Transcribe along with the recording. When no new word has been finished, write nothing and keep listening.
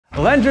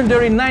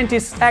Legendary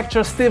 90s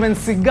actor Steven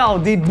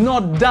Seagal did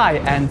not die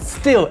and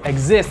still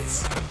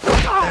exists.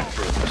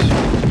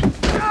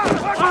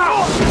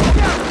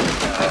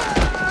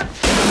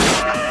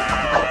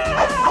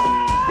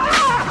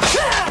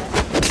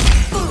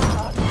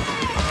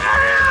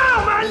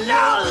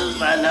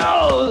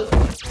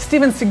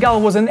 Steven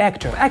Seagal was an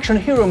actor. Action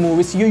hero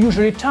movies you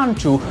usually turn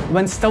to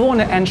when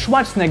Stallone and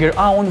Schwarzenegger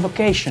are on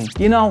vacation.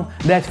 You know,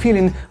 that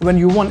feeling when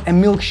you want a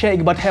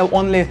milkshake but have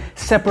only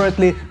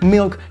separately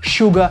milk,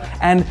 sugar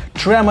and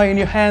tremor in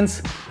your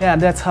hands? Yeah,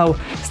 that's how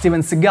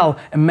Steven Seagal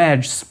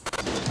emerges.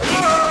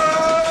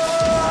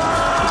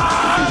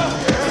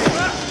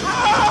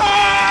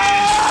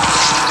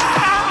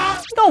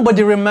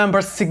 Nobody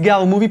remembers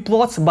Seagal movie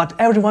plots, but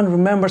everyone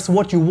remembers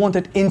what you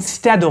wanted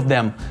instead of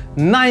them.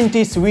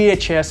 90s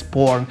VHS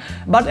porn.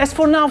 But as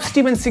for now,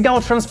 Steven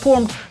Seagal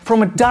transformed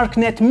from a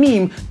darknet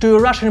meme to a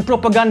Russian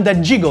propaganda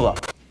gigolo.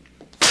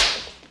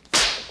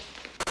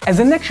 As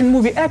an action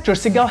movie actor,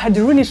 Seagal had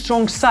a really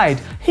strong side.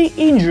 He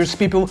injures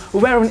people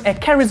wearing a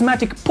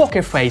charismatic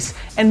poker face,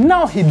 and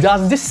now he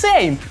does the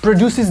same,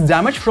 produces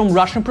damage from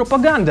Russian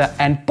propaganda,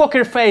 and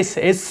poker face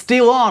is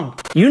still on.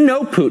 You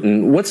know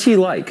Putin, what's he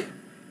like?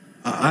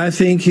 I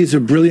think he's a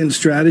brilliant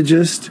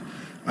strategist.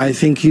 I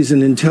think he's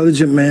an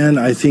intelligent man.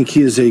 I think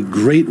he is a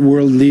great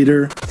world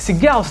leader.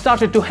 Seagal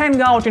started to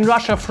hang out in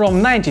Russia from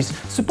 90s,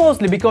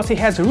 supposedly because he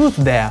has roots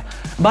there.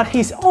 But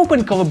his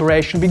open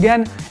collaboration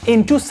began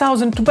in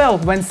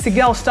 2012 when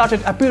Seagal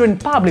started appearing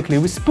publicly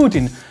with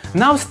Putin.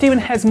 Now Steven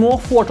has more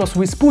photos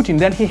with Putin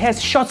than he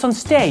has shots on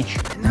stage.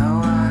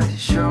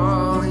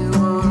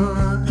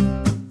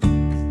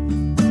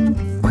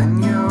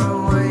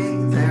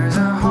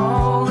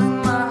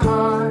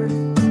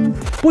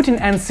 Putin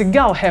and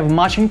Seagal have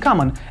much in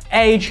common: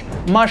 age,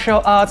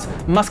 martial arts,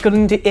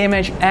 masculinity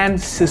image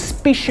and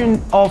suspicion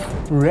of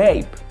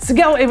rape.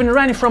 Seagal even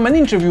ran from an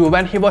interview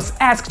when he was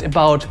asked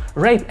about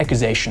rape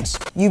accusations.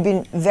 You've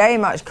been very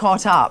much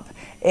caught up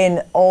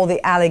in all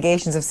the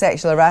allegations of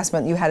sexual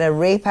harassment. You had a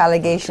rape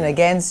allegation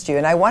against you,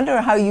 and I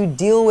wonder how you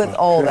deal with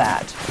all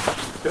that.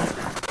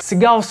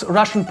 Seagal's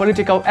Russian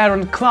political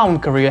errand clown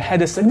career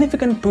had a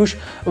significant push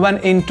when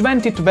in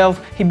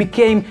 2012 he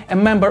became a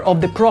member of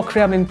the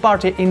pro-Kremlin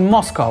party in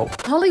Moscow.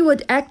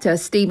 Hollywood actor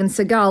Steven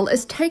Seagal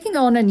is taking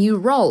on a new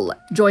role,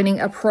 joining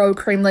a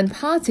pro-Kremlin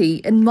party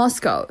in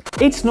Moscow.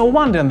 It's no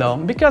wonder though,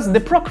 because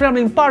the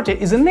pro-Kremlin party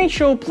is a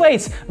natural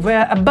place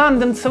where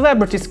abandoned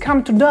celebrities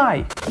come to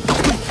die.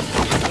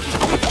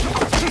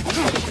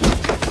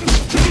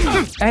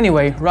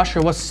 Anyway,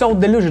 Russia was so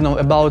delusional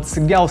about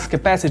Seagal's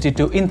capacity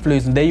to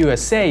influence the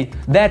USA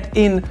that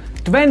in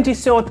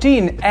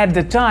 2013, at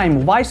the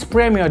time, Vice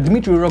Premier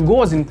Dmitry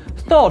Rogozin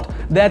thought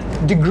that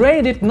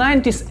degraded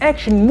 90s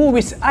action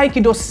movies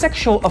Aikido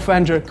sexual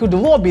offender could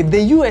lobby the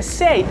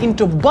USA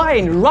into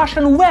buying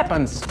Russian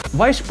weapons.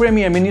 Vice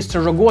Premier Minister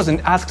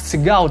Rogozin asked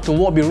Seagal to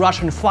lobby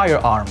Russian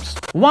firearms.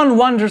 One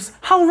wonders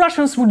how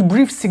Russians would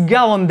brief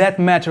Seagal on that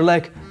matter,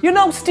 like, you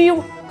know,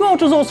 Steve, go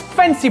to those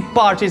fancy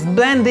parties,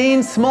 blend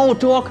in, small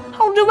talk.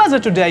 How's the weather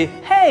today?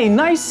 Hey,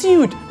 nice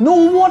suit.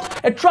 Know what?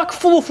 A truck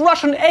full of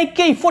Russian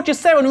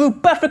AK-47 will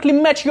perfectly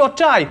match your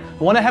tie.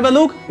 Wanna have a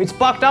look? It's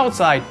parked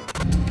outside.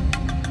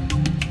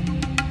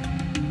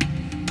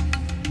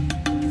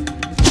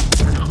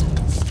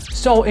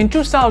 So in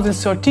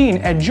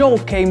 2013, a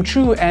joke came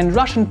true and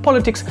Russian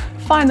politics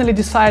finally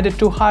decided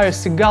to hire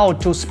Seagal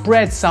to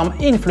spread some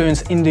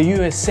influence in the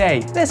USA.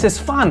 This is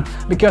fun,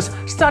 because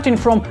starting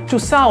from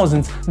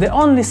 2000s, the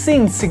only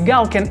thing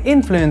Seagal can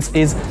influence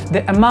is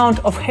the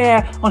amount of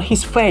hair on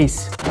his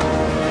face.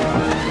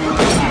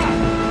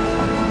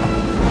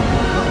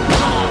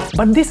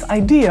 But this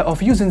idea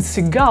of using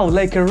Seagal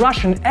like a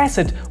Russian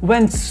asset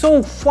went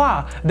so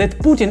far that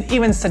Putin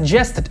even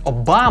suggested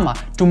Obama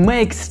to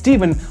make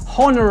Steven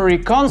honorary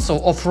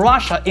consul of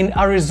Russia in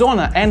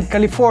Arizona and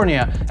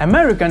California.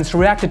 Americans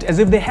reacted as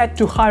if they had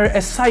to hire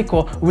a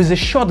psycho with a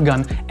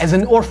shotgun as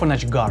an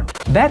orphanage guard.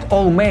 That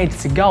all made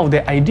Seagal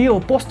the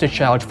ideal poster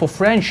child for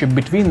friendship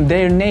between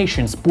their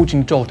nations,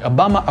 Putin told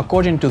Obama,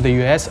 according to the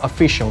US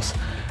officials.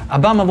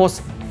 Obama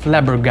was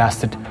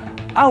flabbergasted.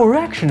 Our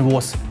reaction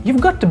was,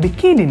 "You've got to be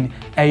kidding,"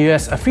 a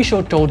US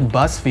official told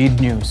BuzzFeed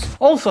News.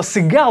 Also,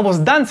 Seagal was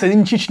dancing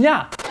in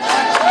Chechnya.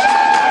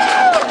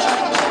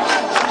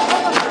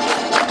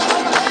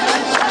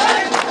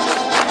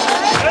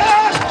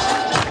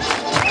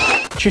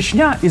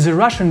 Chechnya is a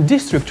Russian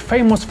district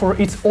famous for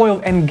its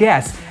oil and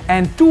gas,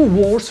 and 2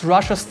 wars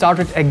Russia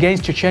started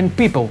against Chechen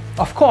people.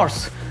 Of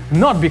course,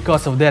 not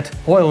because of that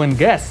oil and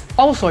gas.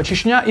 Also,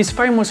 Chechnya is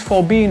famous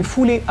for being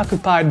fully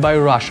occupied by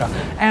Russia,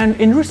 and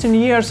in recent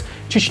years,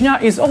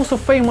 Chechnya is also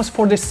famous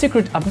for the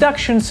secret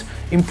abductions,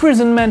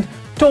 imprisonment,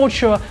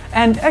 torture,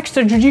 and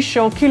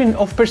extrajudicial killing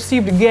of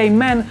perceived gay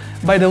men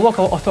by the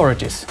local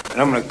authorities.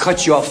 And I'm gonna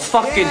cut your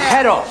fucking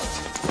head off!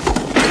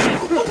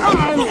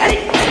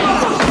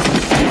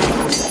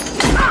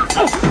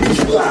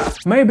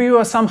 Maybe you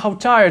are somehow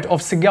tired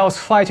of Seagal's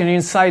fighting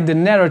inside the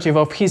narrative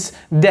of his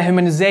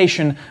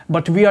dehumanization,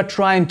 but we are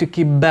trying to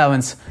keep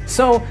balance.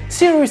 So,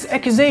 serious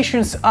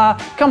accusations are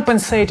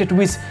compensated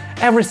with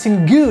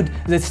everything good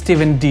that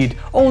Steven did.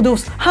 All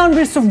those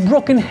hundreds of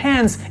broken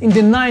hands in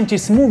the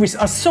 90s movies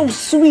are so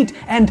sweet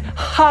and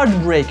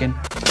heartbreaking.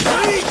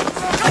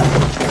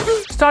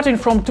 Starting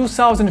from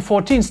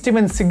 2014,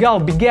 Steven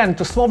Seagal began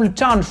to slowly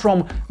turn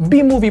from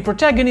B-movie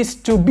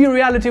protagonist to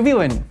B-reality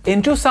villain.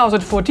 In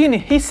 2014,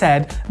 he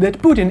said that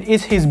Putin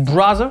is his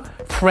brother,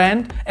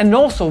 friend, and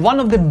also one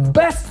of the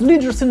best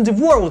leaders in the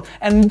world,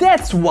 and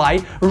that's why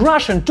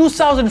Russian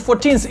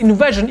 2014's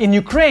invasion in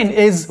Ukraine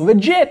is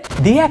legit.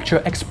 The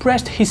actor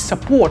expressed his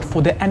support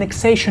for the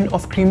annexation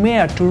of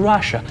Crimea to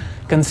Russia,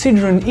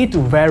 considering it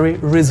very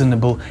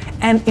reasonable,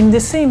 and in the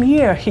same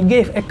year he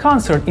gave a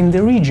concert in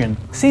the region.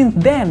 Since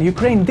then,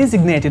 Ukraine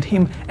designated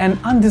him an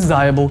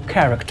undesirable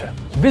character.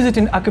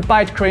 Visiting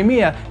occupied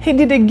Crimea, he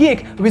did a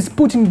gig with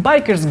Putin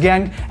bikers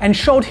gang and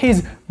showed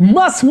his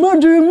mass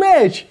murder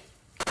image.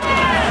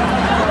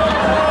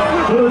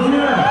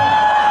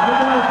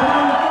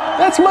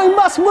 That's my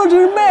mass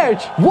murder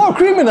image! War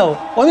criminal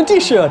on a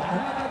t-shirt!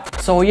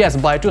 So yes,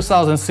 by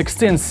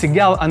 2016,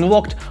 Seagal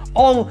unlocked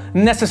all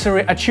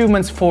necessary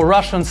achievements for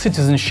Russian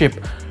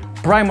citizenship: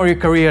 primary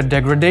career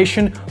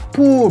degradation,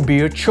 poor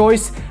beer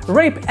choice,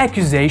 rape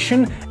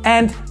accusation,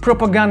 and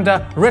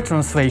propaganda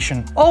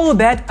retranslation. All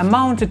that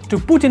amounted to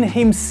Putin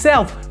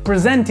himself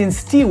presenting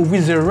Steve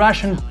with a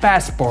Russian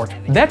passport.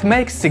 That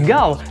makes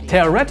Seagal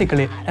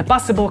theoretically a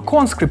possible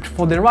conscript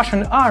for the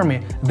Russian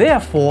army,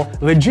 therefore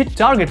legit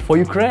target for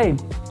Ukraine.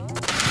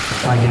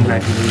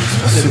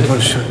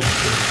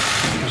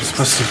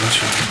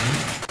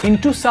 In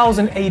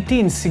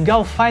 2018,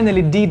 Seagal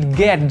finally did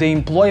get the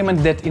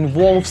employment that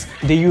involves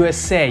the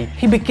USA.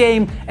 He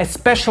became a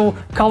special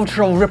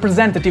cultural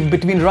representative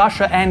between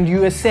Russia and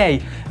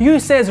USA.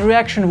 USA's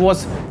reaction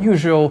was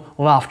usual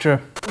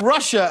laughter.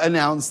 Russia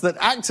announced that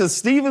actor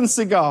Steven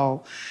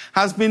Seagal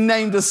has been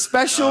named a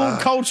special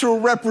cultural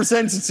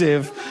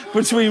representative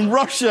between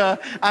Russia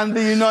and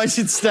the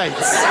United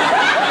States.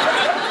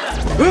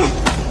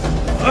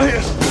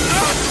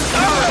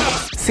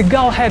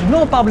 Seagal had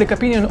no public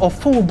opinion of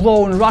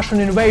full-blown Russian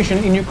invasion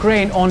in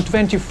Ukraine on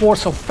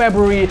 24th of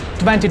February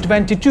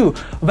 2022.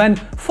 When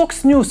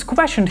Fox News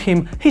questioned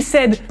him, he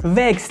said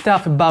vague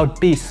stuff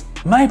about peace.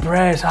 My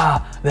prayers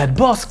are that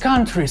both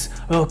countries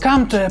will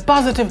come to a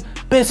positive,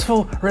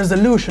 peaceful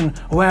resolution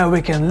where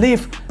we can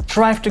live,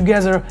 thrive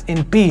together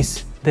in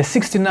peace, the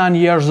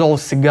 69-year-old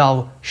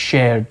Seagal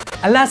shared.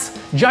 Alas,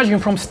 judging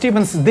from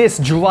Steven's this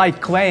July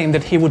claim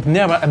that he would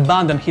never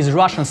abandon his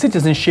Russian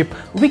citizenship,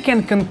 we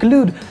can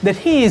conclude that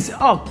he is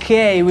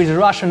okay with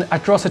Russian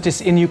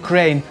atrocities in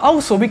Ukraine.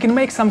 Also, we can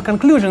make some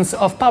conclusions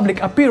of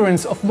public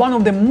appearance of one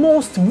of the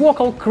most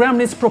vocal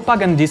Kremlin's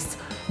propagandists,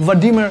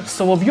 Vladimir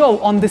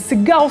Solovyov, on the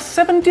Seagal's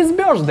 70th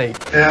birthday.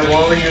 Yeah,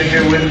 Wally, you're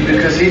here with me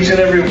because each and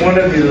every one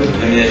of you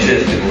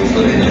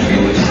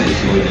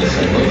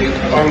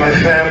are my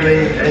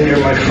family and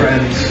you're my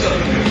friends.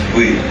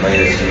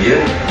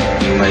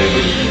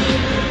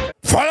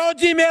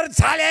 Volodymyr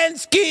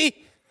Zelensky,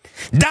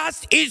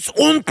 das ist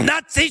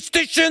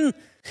unnarzisstischen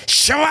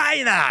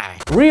Schweine!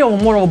 Real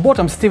moral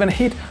bottom Steven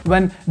hit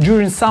when,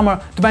 during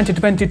summer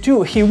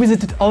 2022, he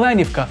visited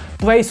Olenivka,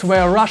 place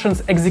where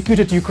Russians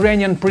executed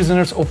Ukrainian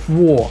prisoners of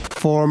war.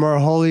 Former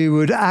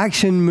Hollywood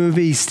action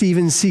movie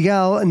Steven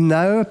Seagal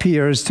now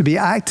appears to be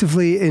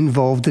actively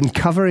involved in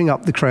covering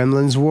up the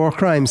Kremlin's war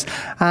crimes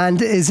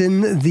and is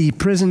in the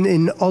prison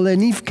in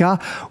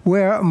Olenivka,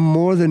 where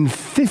more than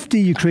 50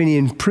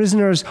 Ukrainian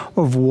prisoners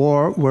of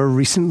war were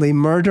recently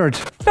murdered.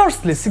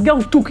 Firstly,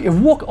 Seagal took a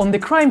walk on the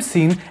crime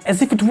scene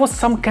as if it was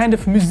some kind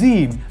of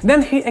museum.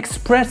 Then he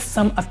expressed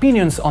some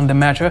opinions on the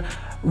matter,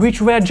 which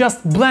were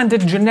just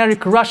blended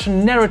generic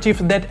Russian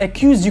narrative that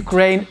accused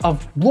Ukraine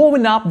of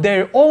blowing up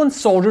their own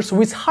soldiers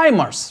with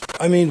HIMARS.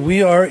 I mean,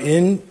 we are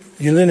in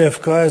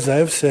Olenivka, as I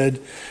have said,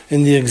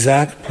 in the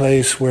exact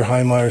place where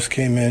HIMARS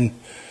came in,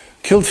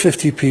 killed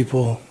 50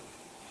 people,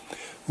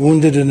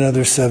 wounded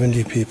another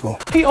 70 people.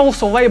 He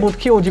also labeled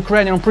killed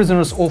Ukrainian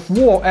prisoners of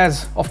war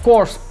as, of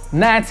course,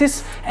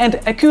 Nazis, and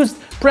accused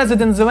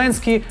President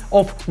Zelensky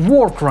of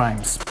war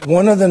crimes.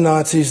 One of the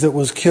Nazis that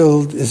was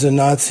killed is a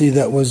Nazi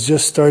that was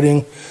just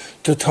starting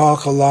to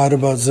talk a lot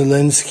about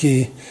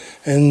Zelensky,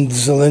 and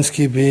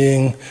Zelensky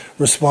being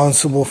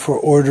responsible for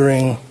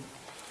ordering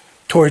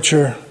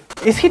torture.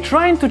 Is he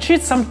trying to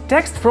cheat some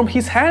text from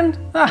his hand?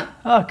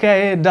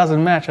 Okay, it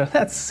doesn't matter.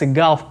 That's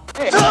Seagal.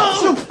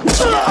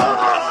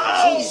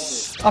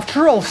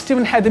 After all,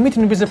 Steven had a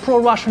meeting with the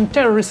pro-Russian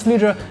terrorist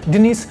leader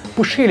Denis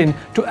Pushilin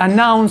to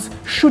announce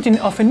shooting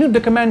of a new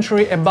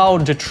documentary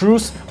about the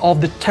truth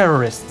of the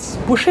terrorists.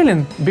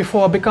 Pushilin,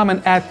 before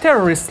becoming a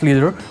terrorist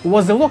leader,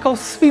 was a local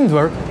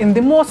swindler in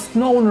the most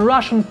known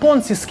Russian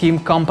Ponzi scheme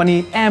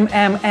company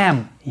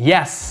MMM.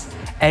 Yes,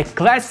 A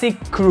classic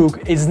crook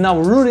is now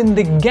ruling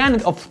the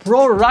gamut of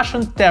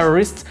pro-Russian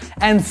terrorists,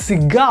 and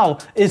Seagal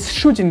is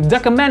shooting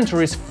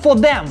documentaries for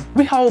them.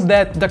 We hope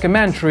that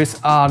documentaries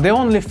are the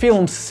only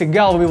films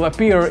Seagal will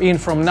appear in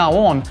from now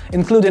on,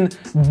 including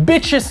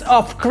Bitches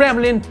of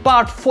Kremlin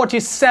Part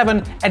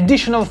 47,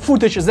 additional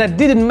footage that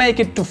didn't make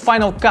it to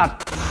final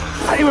cut.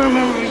 I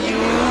remember you.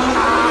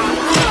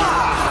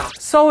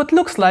 So it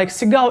looks like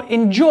Seagal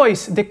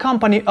enjoys the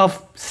company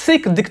of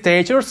sick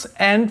dictators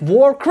and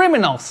war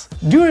criminals.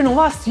 During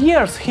last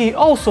years he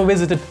also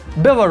visited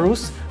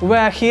Belarus,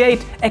 where he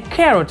ate a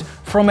carrot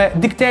from a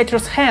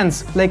dictator's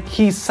hands like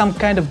he's some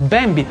kind of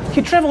Bambi.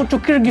 He traveled to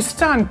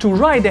Kyrgyzstan to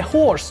ride a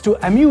horse to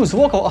amuse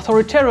local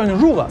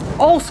authoritarian ruler.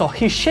 Also,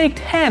 he shook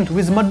hands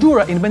with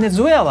Maduro in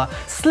Venezuela,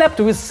 slept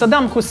with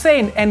Saddam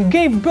Hussein and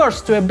gave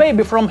birth to a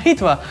baby from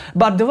Hitler,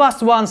 but the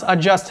last ones are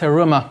just a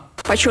rumor.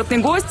 Почетный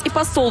гость и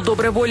посол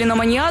доброй воли на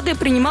Маниады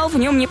принимал в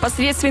нем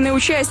непосредственное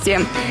участие.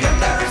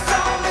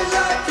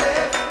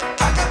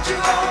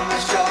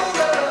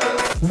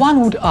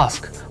 One would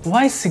ask,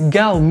 why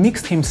Seagal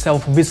mixed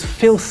himself with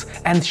filth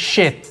and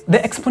shit?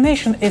 The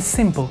explanation is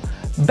simple.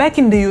 Back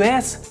in the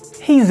US,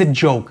 he's a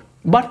joke.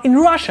 But in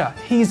Russia,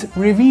 he's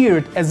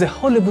revered as a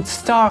Hollywood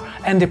star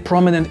and a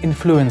prominent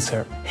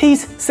influencer.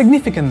 He's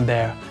significant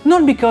there,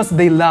 not because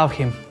they love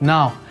him,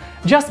 no.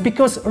 Just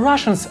because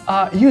Russians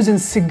are using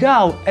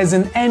Seagal as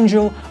an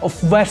angel of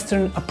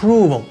Western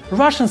approval.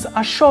 Russians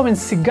are showing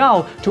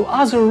Seagal to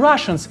other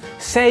Russians,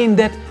 saying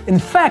that, in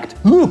fact,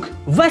 look,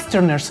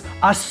 Westerners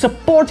are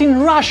supporting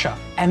Russia,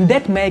 and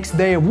that makes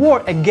their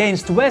war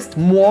against West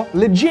more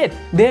legit.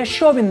 They are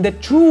showing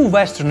that true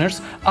Westerners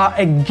are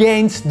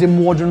against the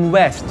modern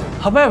West.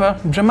 However,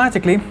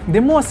 dramatically, the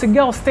more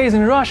Seagal stays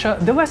in Russia,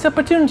 the less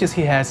opportunities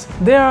he has.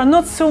 There are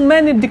not so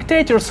many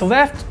dictators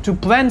left to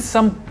plan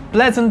some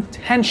pleasant,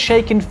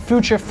 handshaking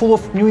future full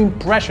of new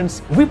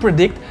impressions. We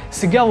predict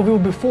Seagal will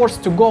be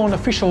forced to go on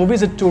official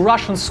visit to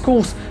Russian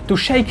schools to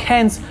shake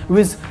hands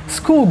with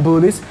school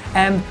bullies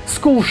and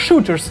school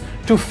shooters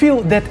to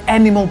feel that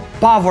animal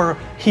power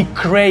he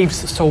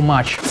craves so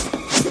much.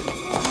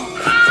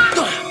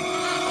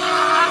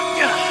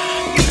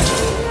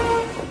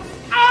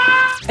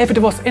 If it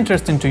was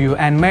interesting to you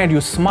and made you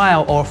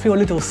smile or feel a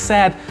little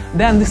sad,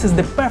 then this is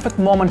the perfect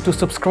moment to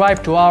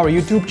subscribe to our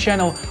YouTube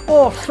channel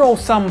or throw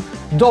some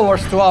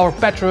dollars to our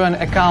Patreon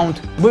account.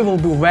 We will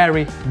be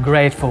very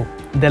grateful.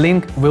 The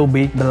link will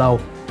be below.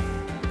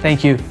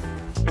 Thank you.